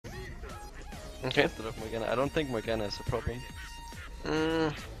Okay. instead of Morgana. I don't think Morgana is a problem.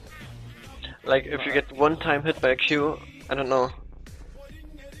 Like if you get one time hit by a Q, I don't know.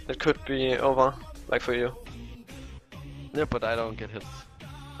 It could be over, like for you. Yeah, but I don't get hits.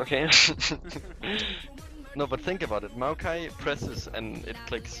 Okay. No, but think about it. Maokai presses and it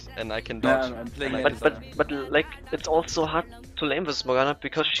clicks, and I can Yeah, dodge. I'm playing and I it. can but like it's also hard to lane with Morgana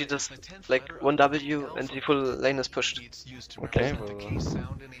because she just like 1W and the full lane is pushed. Okay, well,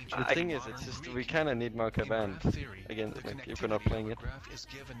 the thing is, it's just we kind of need Maokai banned again, like, if we're not playing it.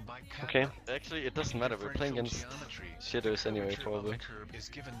 Okay. Actually, it doesn't matter. We're playing against shitters anyway, probably.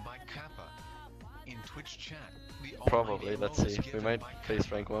 Probably. Let's see. We might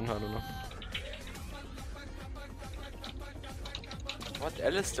face rank 1. I don't know. What,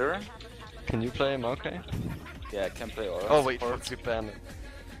 Alistair? Can you play Maokai? Yeah, I can play Aura. Oh wait, fuck, we banned it.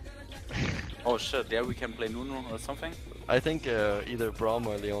 Oh shit, yeah, we can play Nunu or something? I think either Braum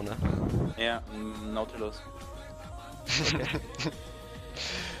or Leona. Yeah, Nautilus.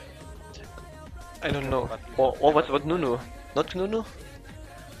 I don't know. Or what about Nunu? Not Nunu?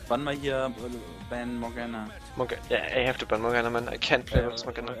 Wann mal hier ban Morgana? Morgana. Yeah, I have to ban Morgana, man. I can't play with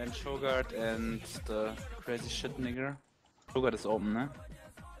Morgana. And Shogart and the crazy shit nigger. Shogart ist open, ne?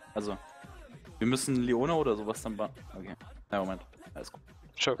 Also, wir müssen Leona oder sowas dann bannen. Okay, ja, Moment, alles gut.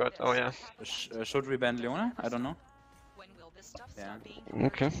 Sure God, oh yeah. Should we ban Leona? I don't know. Yeah.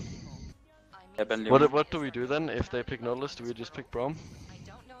 Okay. Yeah, ban Leona. What do we do then? If they pick Nautilus, do we just pick Braum?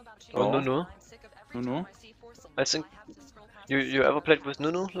 Or Oh. Nunu? Nunu? I think you ever played with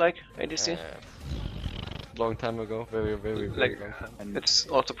Nunu, like ADC? Long time ago, very Like, long time. And it's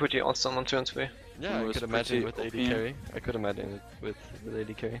also pretty awesome on turn 3. Yeah, Nunu I is could imagine with pretty AD OP. carry. I could imagine it with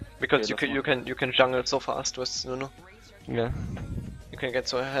AD carry. Because Okay, you can jungle so fast with Nunu. Yeah. You can get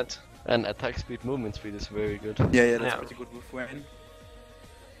so ahead. And attack speed, movement speed is very good. yeah, that's Yeah. pretty good with Wayne.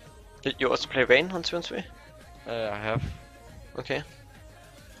 Did you also play Vayne on turn 3? I have. Okay.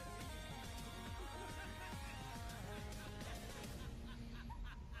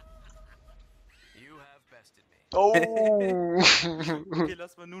 Oh! Okay,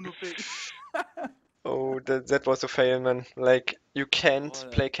 lass mal Nunu picken. Oh, that was a fail, man. Like, you can't Oh,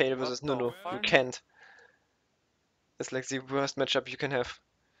 play Kayle what versus the Nunu. You fuck? can't. It's like the worst matchup you can have.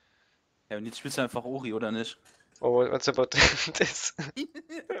 Ja, und jetzt spielst du einfach Ori, oder nicht? Oh, what's about this?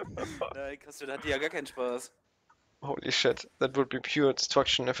 Nein, Christian, da hat die ja gar keinen Spaß. Holy shit, that would be pure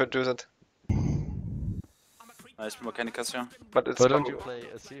destruction if I do that. Ah, ich spiel mal keine Cassian. But it's Why don't you play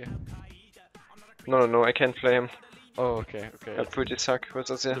Azir? No, I can't play him. Oh, okay. I pretty suck with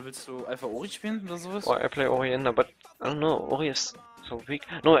Azir. Oder willst du einfach Ori spielen oder sowas? Or I play Oriana, but I don't know, Ori is so weak.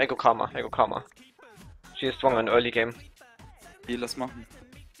 No, I go Karma. She is strong in early game. Hier, lass machen.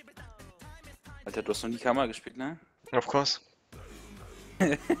 Alter, du hast noch nie Kamera gespielt, ne? Of course.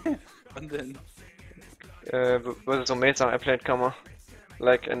 Wann denn? Versus Omeza, I played Karma.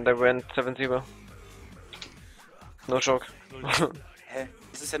 Like, and I went 7-0. No joke. Hä?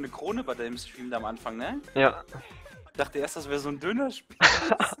 Das ist ja eine Krone bei deinem Stream da am Anfang, ne? Ja. Ich dachte erst, das wäre so ein Dönerspiel.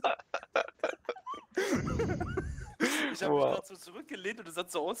 Ich hab mich Wow. gerade so zurückgelehnt und es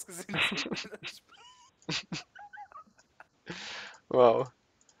hat so ausgesehen. Wow.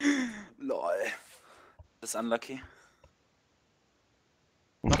 Lol. Das ist unlucky.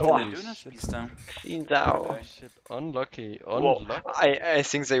 Boah. Ein Dönerspieß da. Clean down. Oh shit, unlucky. Whoa. I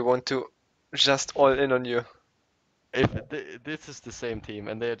think they want to just all in on you. If this is the same team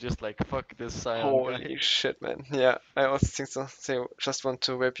and they're just like, fuck this Sion Holy guy. shit, man. Yeah, I also think so. They just want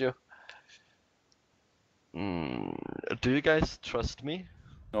to rape you. Do you guys trust me?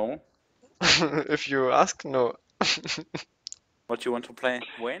 No. If you ask, no. What you want to play?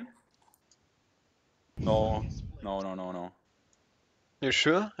 Wayne? No. No. You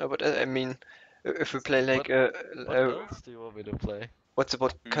sure? But I mean, if we play like What else do you want me to play? what's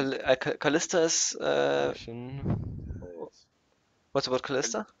about Callista is Lucian. what's about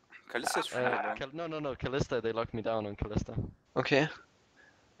Callista? Kalista ist free, No, Callista, they locked me down on Callista. Okay.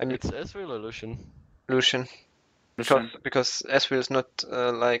 I mean It's Ezreal or Lucian? Lucian. Lucian. Because Ezreal is not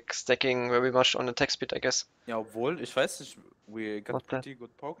like stacking very much on attack speed, I guess. Ja, obwohl, ich weiß nicht, we got What the- pretty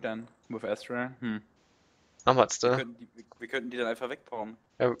good poke then with Astra. How much Wir still? könnten die dann einfach wegpoken.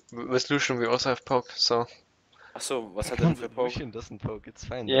 With Lucian we also have poke, so Achso, was hat er denn für poke? Lucian doesn't poke, it's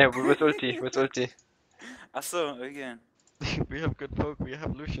fine. yeah, with ulti. Achso, okay. We have good poke, we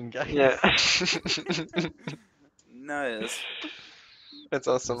have Lucian, guys. Yeah. Nice. That's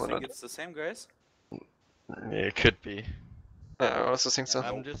awesome I or think not? it's the same, guys. Yeah, it could be. I also think so.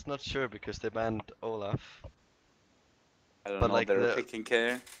 I'm just not sure because they banned Olaf. I don't But know, like they're the- picking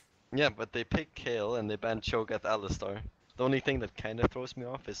Kayle. Yeah, but they picked Kale and they banned Cho'Gath Alistar. The only thing that kind of throws me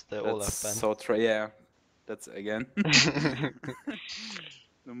off is the Olaf That's ban. so yeah. That's again. The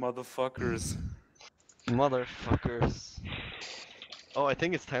motherfuckers. Motherfuckers. Oh, I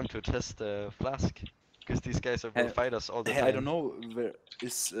think it's time to test the flask. Because these guys will Hey, fight us all the Hey, time. I don't know, where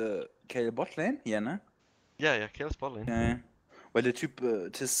is Kale bot lane? Yeah, ne? Yeah, Kale's bot lane. Ja, ja. Weil der Typ,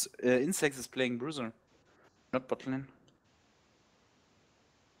 das Insects is playing Bruiser. Not bot lane.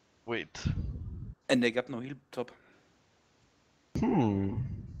 Wait. And they got no heal top.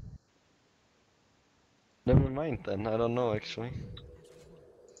 Never mind then, I don't know actually.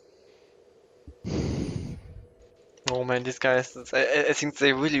 Oh man, these guys, I think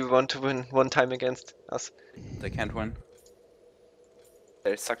they really want to win one time against us. They can't win.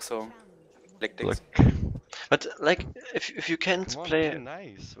 They suck so. Black dicks. But like, if you can't Come on, play... be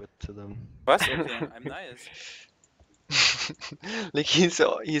nice to them. Was? Okay, I'm nice. like he's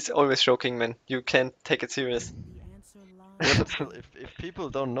always joking, man. You can't take it serious. Yeah, but still, if people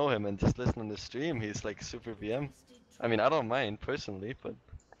don't know him and just listen on the stream, he's like super VM. I mean, I don't mind personally, but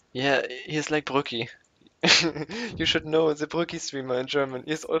Yeah, he's like Brücki. You should know the Brücki streamer in German.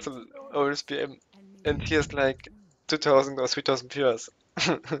 He's also always BM, and he has like 2000 or 3000 viewers.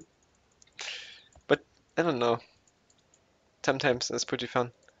 But I don't know. Sometimes it's pretty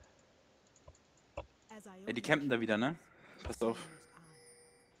fun. Ja, die campen da wieder, ne? Pass auf.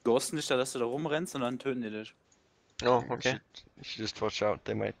 Ghosten dich da, dass du da rumrennst und dann töten die dich. Oh, okay. you should just watch out.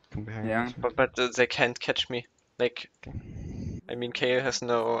 They might come behind. Yeah. us. But they can't catch me. Like, I mean, Kale has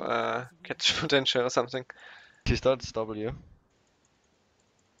no catch potential or something. She started W.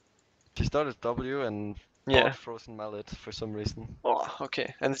 She started W and Yeah. bought Frozen Mallet for some reason. Oh,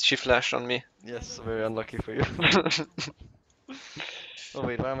 okay. And she flashed on me. Yes, very unlucky for you. Oh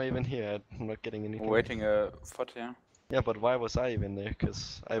wait, why am I even here? I'm not getting anything. Waiting FOD, yeah. Yeah, but why was I even there?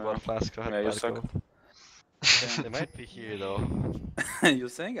 Because I bought Flask, so I had Yeah, you bad suck. gold. They might be here though. You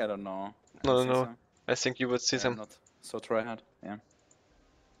think? I don't know. I No, don't think no. so. I think you would see Yeah, them. not so try hard, yeah.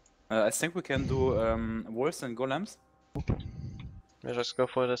 I think we can do wolves and golems. Yeah, just go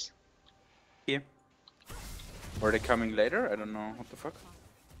for this. Here. Or are they coming later? I don't know. What the fuck?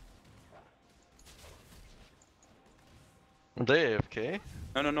 Are they AFK?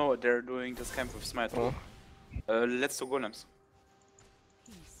 No, they're doing this camp with Smite. Oh, Let's do golems.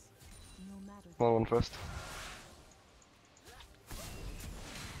 small one first.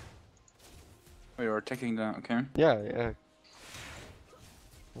 Oh, you're attacking the... okay. Yeah.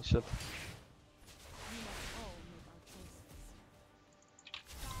 Oh shit.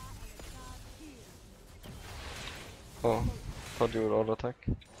 Oh, thought you would auto attack.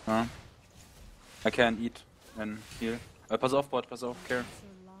 I can eat and heal. Pass auf, bot, pass auf, care.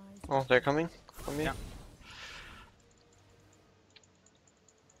 Oh, they're coming for me? Yeah.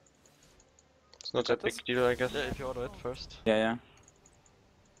 It's not that big deal, I guess. Yeah, if you auto it first. Yeah.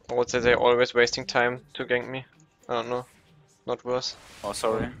 I would say they're always wasting time to gank me. I don't know. Not worse. Oh,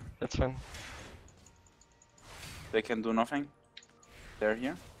 sorry. That's fine. They can do nothing. They're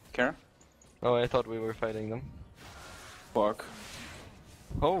here. Care. Oh, I thought we were fighting them. Fuck.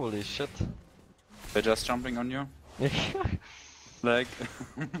 Holy shit. They're just jumping on you. Like,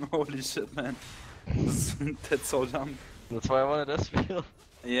 holy shit, man. That's so dumb. That's why I wanted S-Wheel.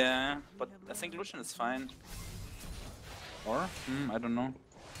 Yeah, but I think Lucian is fine. Or? I don't know.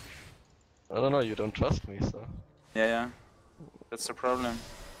 I don't know, you don't trust me, so... Yeah. That's the problem.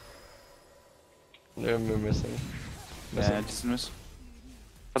 We're missing. Ja, die sind miss.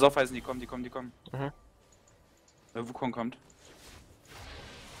 Pass auf, Eisen, die kommen. Mhm. Wukong kommt.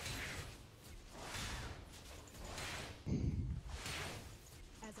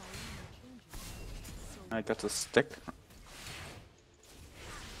 I got a stack.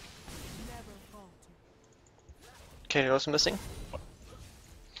 Okay, you're also missing.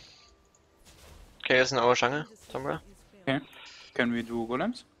 Okay, is in our jungle somewhere. Okay. Can we do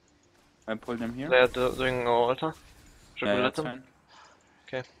golems? I pull them here. They're doing our altar. Should we let that's them? fine.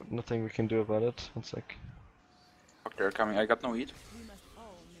 Okay. Nothing we can do about it. One sec. Fuck, they're coming. I got no eat.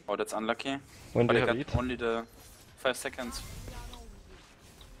 Oh, that's unlucky. When do But you I have got eat? only the 5 seconds.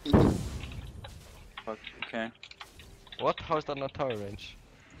 Fuck, okay. What? How is that not tower range?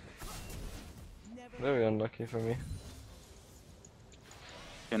 Very unlucky for me.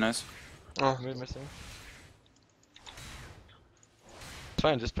 Okay, nice. Oh, We're missing. It's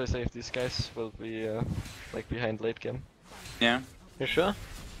fine, just play safe. These guys will be like behind late game. Yeah. you sure?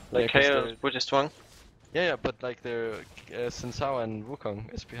 Like Yeah, 'cause Kale they're- pretty strong. Yeah, but like they're Xin Sao and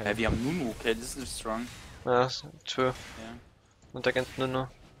Wukong is behind. Hey, wir haben Nunu. Okay, this is strong. Yeah, true. Yeah. Not against Nunu.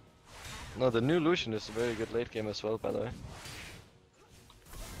 No, the new Lucian is a very good late game as well, by the way.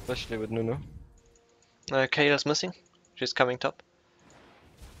 Especially with Nunu. Kale is missing. She's coming top.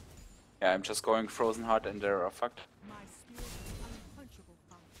 Yeah, I'm just going frozen heart and they're fucked.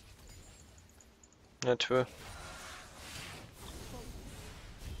 Yeah, true.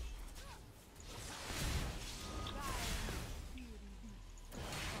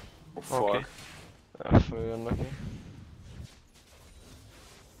 Oh fuck. Okay. Very unlucky.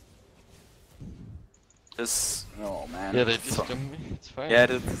 This, oh man. Yeah, they It's just so, jumped me. It's fine. yeah,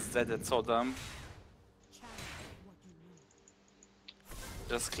 that's so dumb.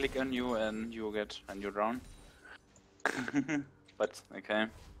 Just click on you and you drown. But okay.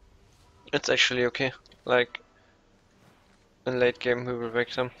 It's actually okay. Like, in late game we will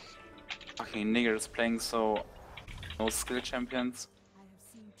break them. Fucking niggers playing so no skill champions.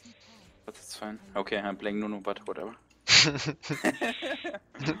 But it's fine. Okay, I'm playing Nunu, but whatever.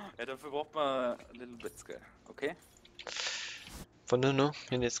 Ja, dafür braucht man a little bit skill, okay? For Nunu,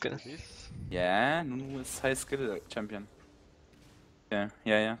 you need skin. Please. Yeah, Nunu is high skill champion.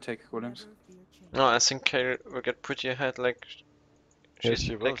 Yeah, take golems. No, I think Kayle will get pretty ahead, like, Yeah, she's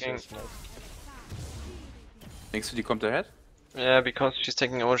she will. taking... She's nice. Denkst du, die kommt ahead? Yeah, because she's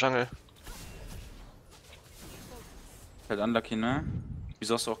taking our jungle. Halt unlucky, ne?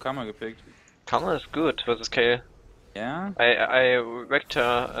 Wieso hast du auch Karma gepickt? Karma is good versus Kayle. Ja? I wrecked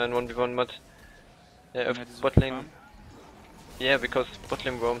her in 1v1, but... Yeah, if Hat die so bot viel lane... Farm? Yeah, because bot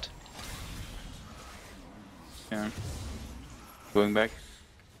lane roamed. Yeah. Going back.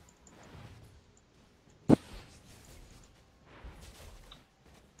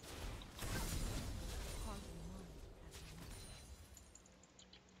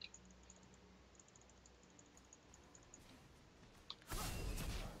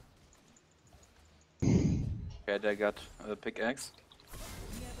 Okay, they got a pickaxe.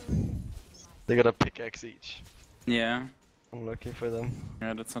 They got a pickaxe each. Yeah. Unlucky for them.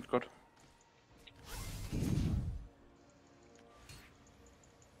 Yeah, that's not good.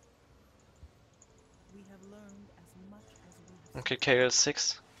 Okay, Kayle is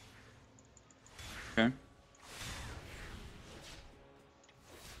 6. Okay.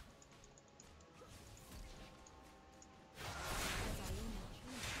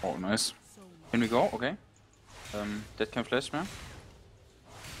 Oh, nice. Can we go? Okay. That can flash, man.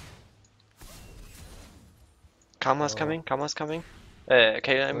 Karma's Oh. coming, Karma's coming.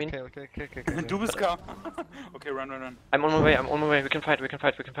 Kayle, I mean. Okay. Du bist K. Okay, run. I'm on my way, we can fight.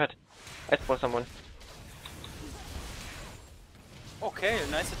 I spawn someone. Okay,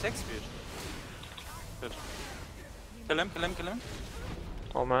 nice attack speed. Good. Kill him.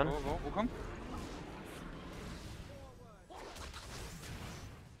 Oh man. Go, Wukong.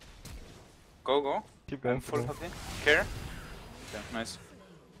 Go. Keep going Full for HP. Care. Yeah, nice.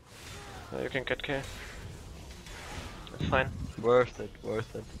 You can get Kayle. It's fine. Worth it.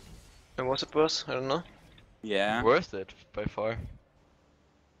 And was it worse? I don't know. Yeah. Worth it, by far.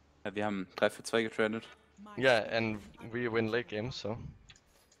 Ja, wir haben 3 für 2 getradet. Yeah, and we win late games, so.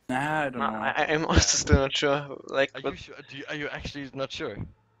 Nah, I don't know. I'm also still not sure. Like, Are but, you sure? Are you actually not sure?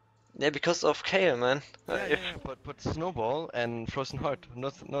 yeah, because of Kayle, man. Yeah, but Snowball and Frozen Heart,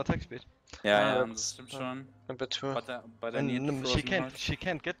 no attack speed. Ja, that's- das stimmt schon. A bit true. But I need And Frozen Heart. she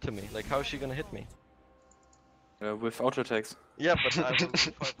can't get to me. Like, how is she gonna hit me? With auto attacks. Yeah, but I will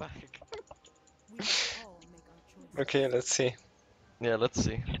fall back. Okay, let's see. Yeah, let's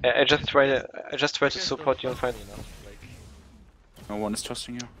see. I just try to You guys support you don't and fight. trust me enough, like, No one is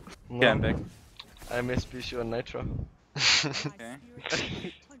trusting you. no, Yeah, I'm back. I miss Bishu and Nitro.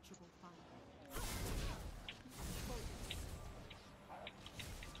 Okay.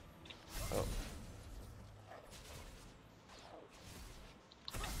 Oh.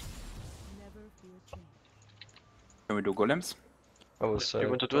 Can we do golems? I was You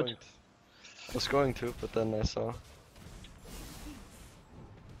want to do it? I was going to, but then I saw.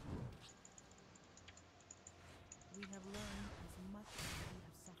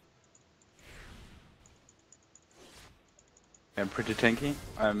 I'm pretty tanky.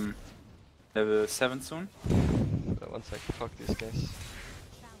 I'm level 7 soon. One sec, fuck these guys.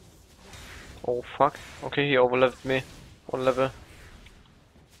 Oh fuck. Okay, he overleveled me. 1 level.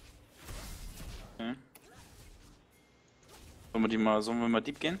 Okay. Sollen wir mal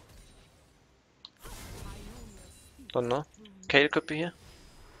deep gehen? Don't know. Kayle could be here.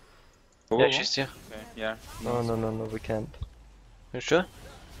 Go, Yeah, go. she's here. Okay, yeah. No, we can't. You sure?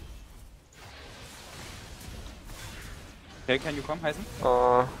 Okay, can you come, Heisen?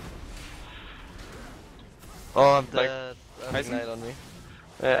 Oh, I'm Like- dead. I'm Heisen? ignite on me.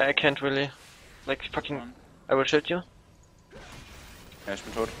 I can't really. Like, fucking. Come on. I will shield you. Ja, ich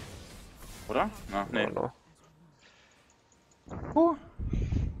bin tot. Oder? Na, nee. Oh no.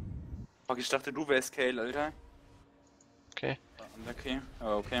 Fuck, ich dachte, du wärst Kale, Alter. Okay. Unlucky.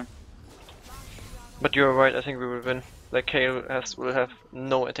 Oh, okay. But you're right, I think we will win. Like Kale will have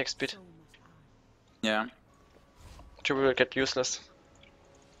no attack speed. Yeah. She will get useless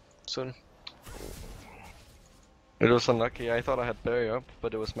soon. It was unlucky. I thought I had barrier up,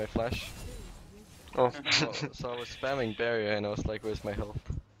 but it was my flash. Oh. So I was spamming barrier and I was like, where's my health?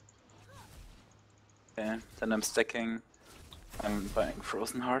 Okay. Then I'm stacking. I'm buying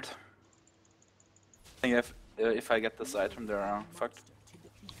Frozen Heart. I think if I get this item, they're fucked.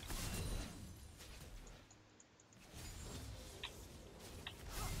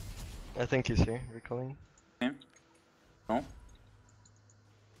 I think he's here, recalling. Okay. No.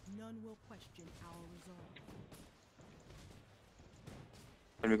 None will question our resolve.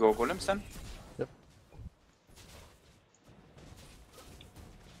 Can we go golems then? Yep.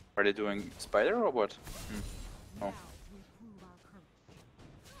 Are they doing spider or what? Oh. Now we prove our courage.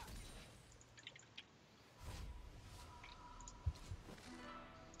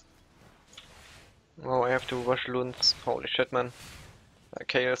 Oh, I have to wash loons. Holy shit, man.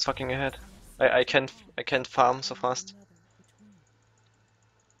 Kale is fucking ahead. I can't farm so fast.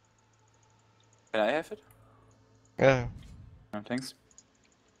 Can I have it? Yeah. No, thanks.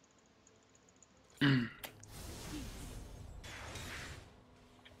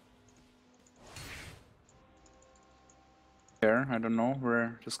 There, I don't know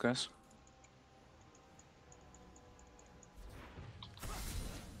where this guy's.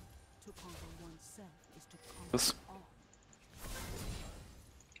 To conquer oneself is to conquer This. all.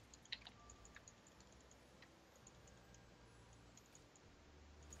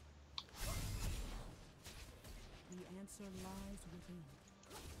 The answer lies within.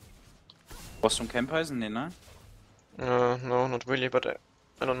 Was some camp Eisen? Nee, ne? No, not really, but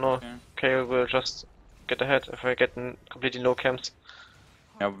I don't know. Okay. Kale will just get ahead if I get completely no camps.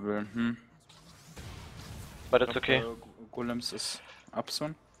 Ja, wir, But it's okay. Golems is up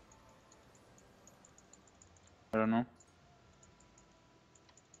soon. I don't know.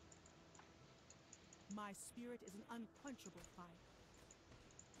 My spirit is an unquenchable fire.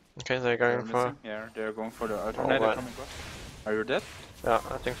 Okay, they're They're going for... missing. Yeah, they're going for the Oh, alternator right. coming back. Are you dead? Yeah,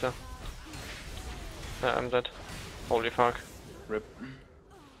 I think so. Yeah, I'm dead. Holy fuck. Rip.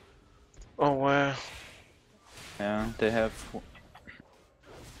 Oh, Yeah, they have.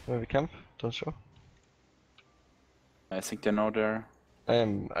 Maybe camp? Don't show. I think they know they're.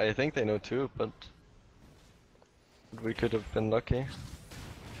 I think they know too, but we could have been lucky.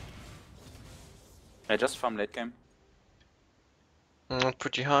 I just farm late game. not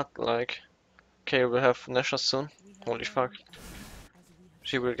pretty hard, like... Kale will have Nashor soon. We have Holy fuck. learned as we have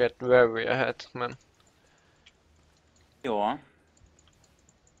She will get very ahead, man. Ja.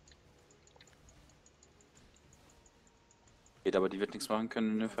 Geht, aber die wird nichts machen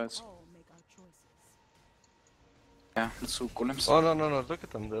können in den Fights. all make our choices. Ja, let's do Golems. Oh no, look at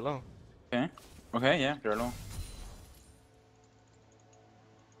them, they're low. Okay. Okay, yeah, they're low.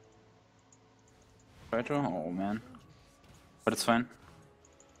 Right, oh man. But it's fine.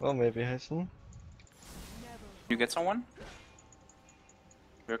 Well, maybe hasten. You get someone?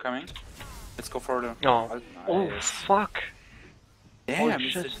 We're coming. Let's go for the. Oh, oh Nice. fuck! Holy Damn,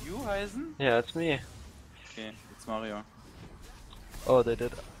 is shit. it you, Eisen? Yeah, it's me. Okay, it's Mario. Oh, they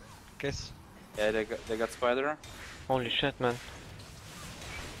did. Guess. Yeah, they got spider. Holy shit, man.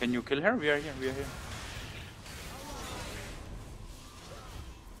 Can you kill her? We are here, we are here.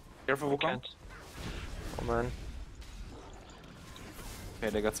 Careful, I Wukong. can't. Oh man. Okay,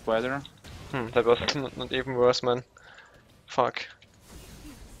 they got spider. That was not even worse, man. Fuck.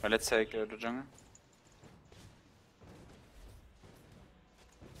 Let's take the jungle.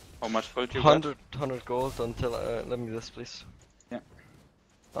 How much gold you got? 100 gold until, let me this please. Yeah.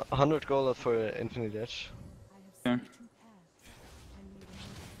 100 gold for Infinite Edge. I have Okay. seen two paths and made another.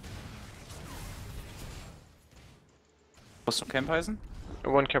 Was some camp Eisen?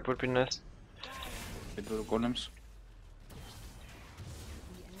 One cap would be nice. We do the golems.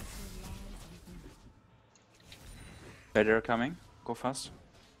 The answer lies within. Okay, they're coming. Go fast.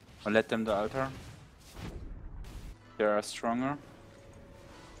 Or let them the altar. They are stronger.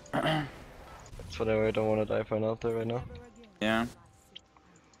 That's whatever, I don't want to die for an altar right now. Never again Yeah. will I sit idle.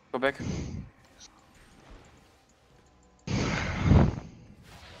 Go back.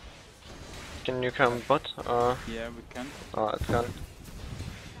 Can you come bot? Yeah, we can. Oh, it's gone.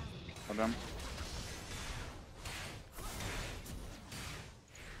 Hold on.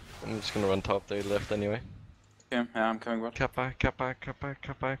 I'm just gonna run top, they left anyway. Okay, yeah, I'm coming back. Kappa,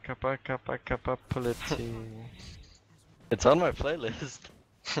 politi. It's on my playlist.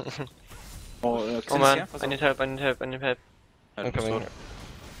 Oh, Oh Xin's man, here? Pass I auf. need help, I need help, I need help. Ja, I'm coming.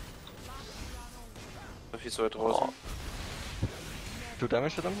 So viel so weit draußen. Do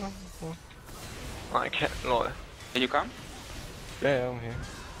damage to them? No? I can't. Lol. Can you come? Yeah, I'm here.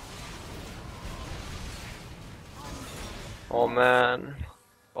 Oh man.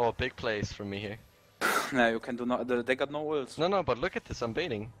 Oh, big plays from me here. No, you can do no. They got no ults. No, but look at this, I'm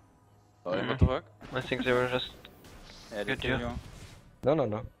baiting. Oh, what the fuck? I think they were just. Yeah, they Good, kill yeah. you.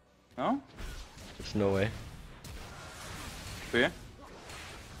 No. No? There's no way. Okay.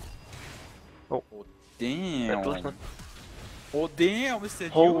 Oh. Damn. That was not. Oh damn, is that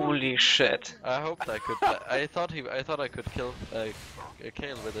you? Holy shit. I hoped I could. I thought I could kill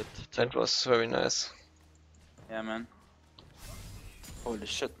Kale with it. Too. That was very nice. Yeah, man. Holy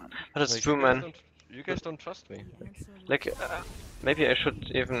shit, man. But that's Like, true, man. You guys don't trust me. Like, maybe I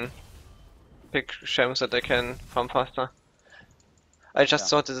should even pick gems that I can farm faster. I just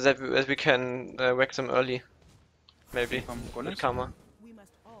Yeah. thought that we can whack them early. Maybe. Komm, With Gonis. Karma. We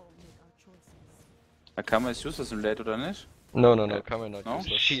must all make our choices. Akama ist useless im Late, oder nicht? No, come in, not No?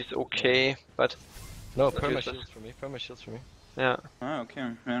 useless. She's okay, but No, not perma useless. shields for me. Perma shields for me. yeah. Ah,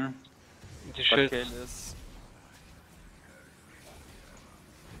 okay. Yeah. The But shield. Kale is...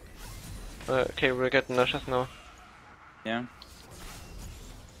 Okay, we're getting luscious now. Yeah.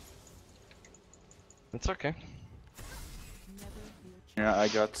 It's okay. Never be a Yeah, I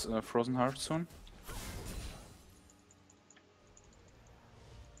got Frozen Heart soon.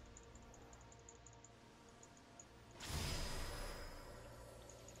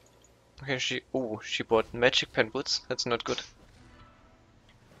 Okay, she bought magic pen boots. That's not good.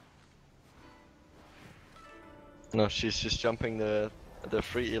 No, she's just jumping the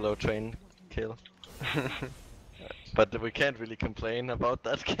free elo train kill. But we can't really complain about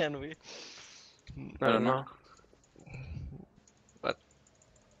that, can we? I don't know. But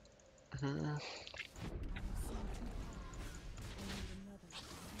hmm.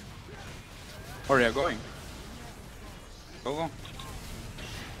 Where are you going? Go.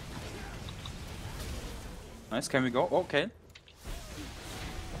 Nice, can we go? Okay.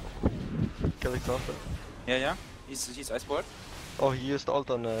 Kill exhausted. Yeah. He's iceboard. Oh, he used ult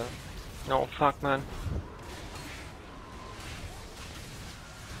on No, fuck, man.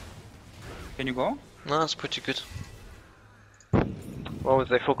 Can you go? No, that's pretty good. Oh,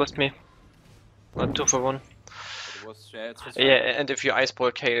 they focused me. Not 2 for 1. It was, yeah, it's Yeah, and if you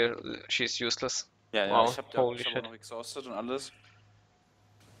iceball Kale, she's useless. Ja, Wow, ich hab holy ich hab shit. noch exhausted und alles.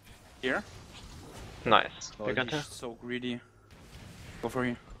 Here? Nice. Oh, We got her. he's so greedy. Go for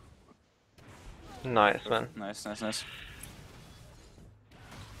you. Nice, man. Nice.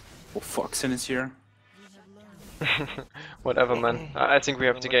 Oh fuck, Sin is here. Whatever, man. I think we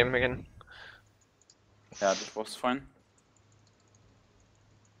have the game again. Ja, that was fine.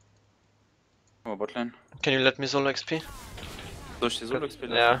 Oh, Botlane. Can you let me solo XP? Soll ich dir Solo XP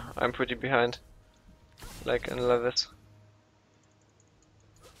lassen? Yeah, I'm pretty behind. Like in levels.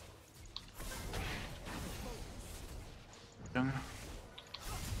 Junge.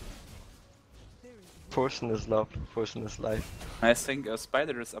 Fortune is love, fortune is life. I think a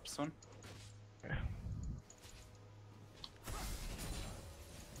spider is up soon.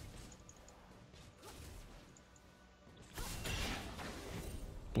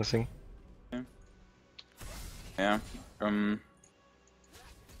 Nothing. Yeah.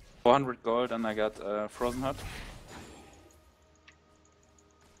 400 gold and I got Frozen Heart.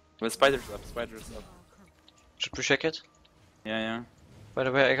 Well, spider's up. Should we check it? Yeah. By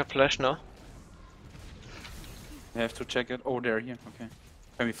the way, I got flash now. We have to check it. Oh, they're here. Okay.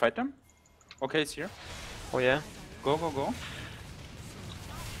 Can we fight them? Okay, it's here. Oh yeah? Go.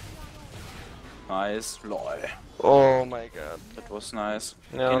 Nice. Lol. Oh my god. That was nice.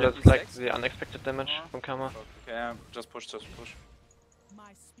 No, Can you that's please like text? the unexpected damage from Karma. Okay, just push.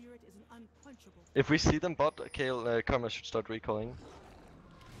 My spirit is an unquenchable. If we see them bot, Kale, Karma should start recalling.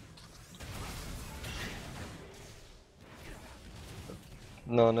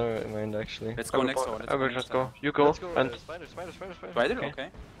 No, never mind actually. Let's I go will next go- door. I will just go. You go, Let's go, and spider. Spider? Okay. Okay.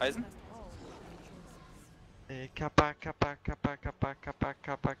 Eisen? Kappa,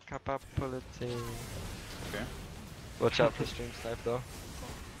 bulletin. Okay. Watch out for stream snipe though.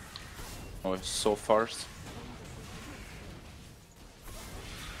 Oh, it's so fast.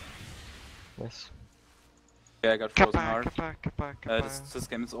 Nice. Yeah, I got Frozen Heart. Kappa. This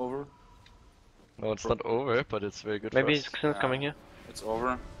game is over. No, it's not over, but it's very good maybe for us. Xen's coming here. It's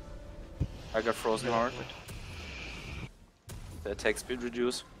over. I got Frozen Heart. The attack speed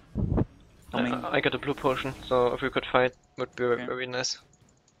reduce. Coming. I got a blue potion, so if we could fight, would be Okay. very nice.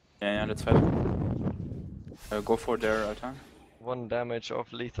 Yeah, let's fight. Go for their attack. 1 damage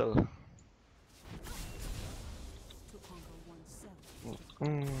of lethal. To conquer oneself.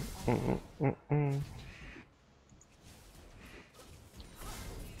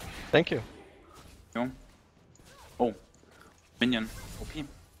 Thank you. No. Oh. Minion. OP.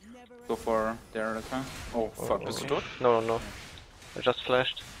 Go for their attack. Oh fuck, bist du tot? No, no. I just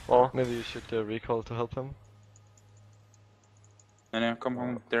flashed. Oh, Maybe you should recall to help him. No,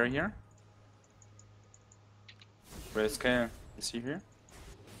 come, they're here. Where's Kale? Is he here?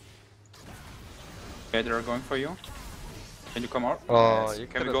 Okay, they're going for you. Can you come out? Oh, Yes. you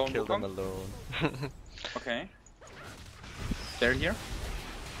Can could we go have killed him Wukong? alone. Okay. They're here.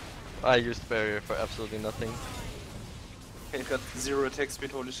 I used barrier for absolutely nothing. Okay, got 0 attack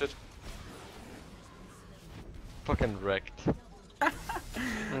speed, holy shit. Fucking wrecked.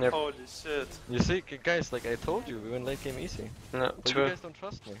 yep. Holy shit. You see, guys, like I told you, we win late game easy. No, But you true. guys don't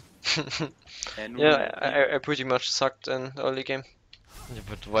trust me. And Yeah, I pretty much sucked in the early game. Yeah,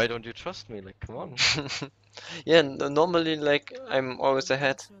 but why don't you trust me? Like, come on. Yeah, normally like I'm always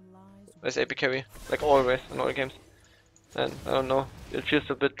ahead with AP carry, like always in all games. And I don't know, it feels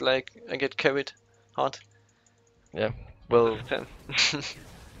a bit like I get carried hard Yeah. Well, this time.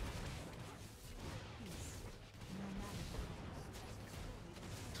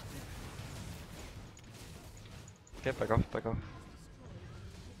 okay, back off, back off.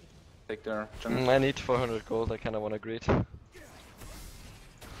 take their jungle. I need 400 gold. I kind of want to greet.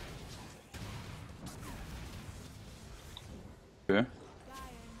 Okay.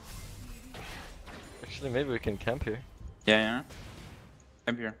 Actually, maybe we can camp here. Yeah.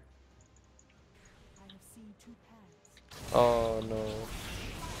 I'm here. Oh no.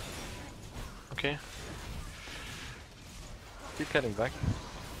 Okay. Keep getting back.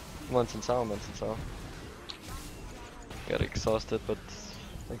 Once and sour, once and sour. Got exhausted, but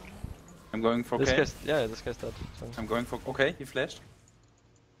like I'm going for this K. guy's this guy's dead. It's fine. I'm going for. Okay, he flashed.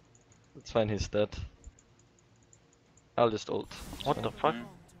 It's fine, he's dead. I'll just ult. What the fuck?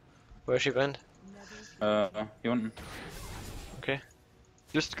 Where she went? Hier unten. Okay.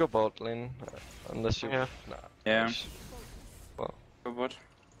 Just go bot lane, unless you. Yeah. Nah. Yeah. gosh. Well, Go bot.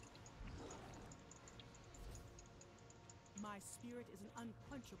 My spirit is an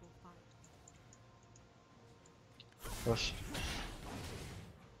unquenchable fire. gosh.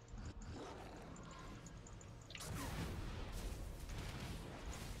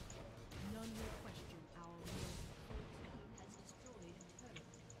 None will question our will.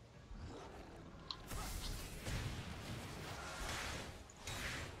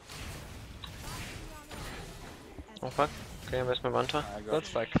 Oh fuck. Okay, where's my mantra? I got. That's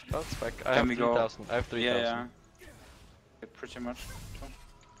back. That's back. I Can have we go? 3,000. I have 3,000. Yeah. Yeah, pretty much.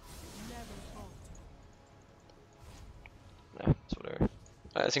 Never falter. Yeah, it's whatever.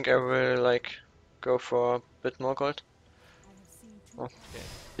 I think I will like go for a bit more gold. I have seen Oh.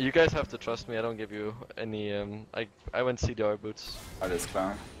 You guys have to trust me. I don't give you any. I went CDR boots. Alles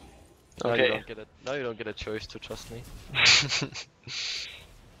klar. Now you Okay. don't get it. Now you don't get a choice to trust me.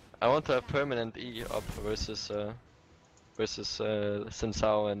 I want to have permanent E up versus Xin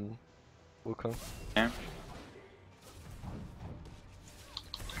Sao and Wukong. Yeah.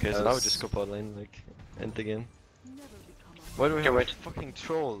 Okay, so now we Yes. just go bot lane, like end the game. never become a Why do we Okay, have wait. a fucking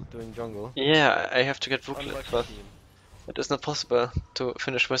troll doing jungle? Yeah, I have to get booklets, Unlucky but team. it is not possible to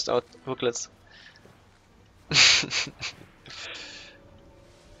finish without booklets.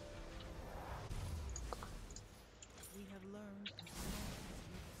 we have learned as long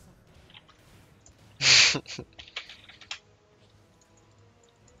as we suffer.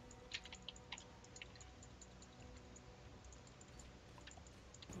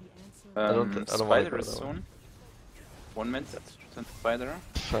 The answer I don't wanna Spider go is that soon. 1 minute. Then Spider.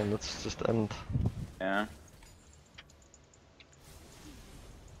 Fine, let's just end. Yeah.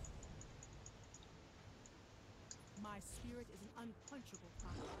 my spirit is an unquenchable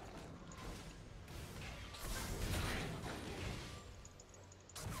fire.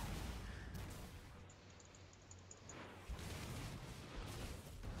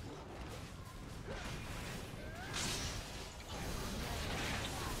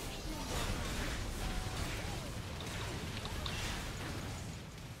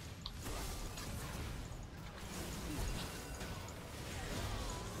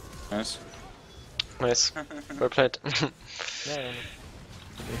 Nice. Nice. Well played. Yeah.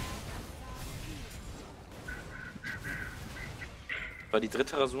 War die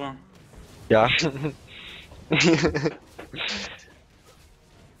dritte Rasur. Ja.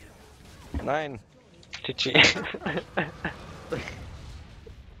 Nein. GG.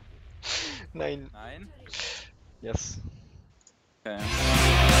 Nein. Nein. Yes. Okay.